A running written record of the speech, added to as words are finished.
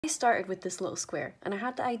I started with this little square, and I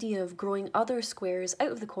had the idea of growing other squares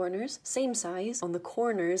out of the corners, same size, on the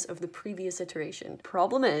corners of the previous iteration.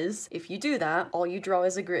 Problem is, if you do that, all you draw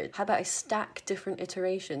is a grid. How about I stack different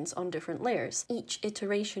iterations on different layers? Each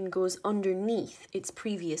iteration goes underneath its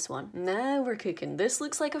previous one. Now we're cooking. This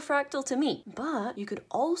looks like a fractal to me, but you could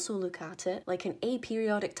also look at it like an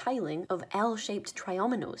aperiodic tiling of L-shaped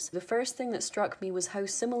triominoes. The first thing that struck me was how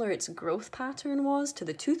similar its growth pattern was to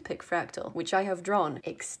the toothpick fractal, which I have drawn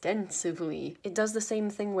extensively. It does the same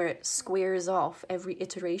thing where it squares off every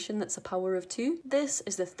iteration that's a power of 2. This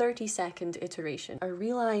is the 32nd iteration. I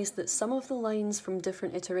realized that some of the lines from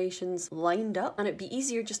different iterations lined up, and it'd be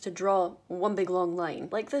easier just to draw one big long line,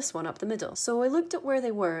 like this one up the middle. So I looked at where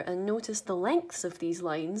they were and noticed the lengths of these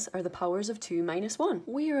lines are the powers of 2 minus 1.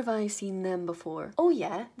 Where have I seen them before? Oh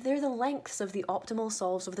yeah, they're the lengths of the optimal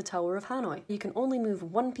solves of the Tower of Hanoi. You can only move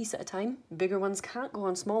one piece at a time. Bigger ones can't go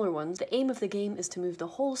on smaller ones. The aim of the game is to move the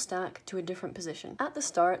whole stack to a different position. At the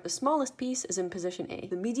start, the smallest piece is in position A,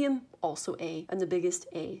 the medium also A, and the biggest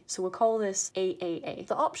A. So we'll call this AAA.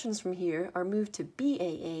 The options from here are moved to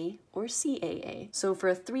BAA or CAA. So for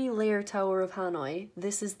a 3-layer Tower of Hanoi,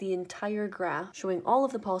 this is the entire graph showing all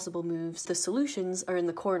of the possible moves. The solutions are in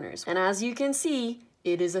the corners. And as you can see,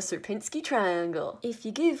 it is a Sierpinski triangle. If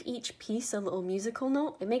you give each piece a little musical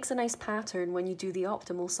note, it makes a nice pattern when you do the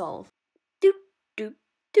optimal solve. Doop, doop,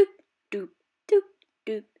 doop, doop, doop,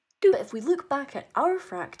 doop. But if we look back at our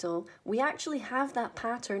fractal, we actually have that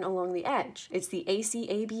pattern along the edge. It's the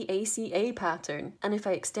ACAB-ACA pattern. And if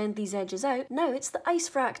I extend these edges out, now it's the ice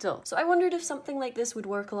fractal. So I wondered if something like this would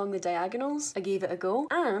work along the diagonals. I gave it a go,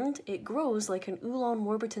 and it grows like an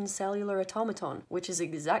Ullon-Warburton cellular automaton, which is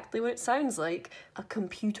exactly what it sounds like, a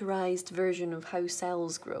computerized version of how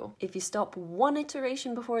cells grow. If you stop one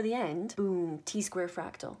iteration before the end, boom, T-square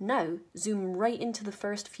fractal. Now, zoom right into the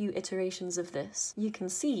first few iterations of this. You can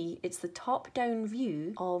see it's the top-down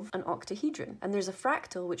view of an octahedron. And there's a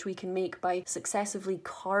fractal which we can make by successively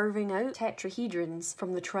carving out tetrahedrons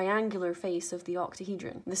from the triangular face of the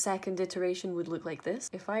octahedron. The second iteration would look like this.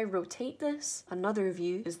 If I rotate this, another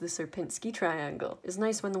view is the Sierpinski triangle. It's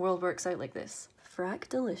nice when the world works out like this.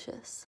 Fractalicious.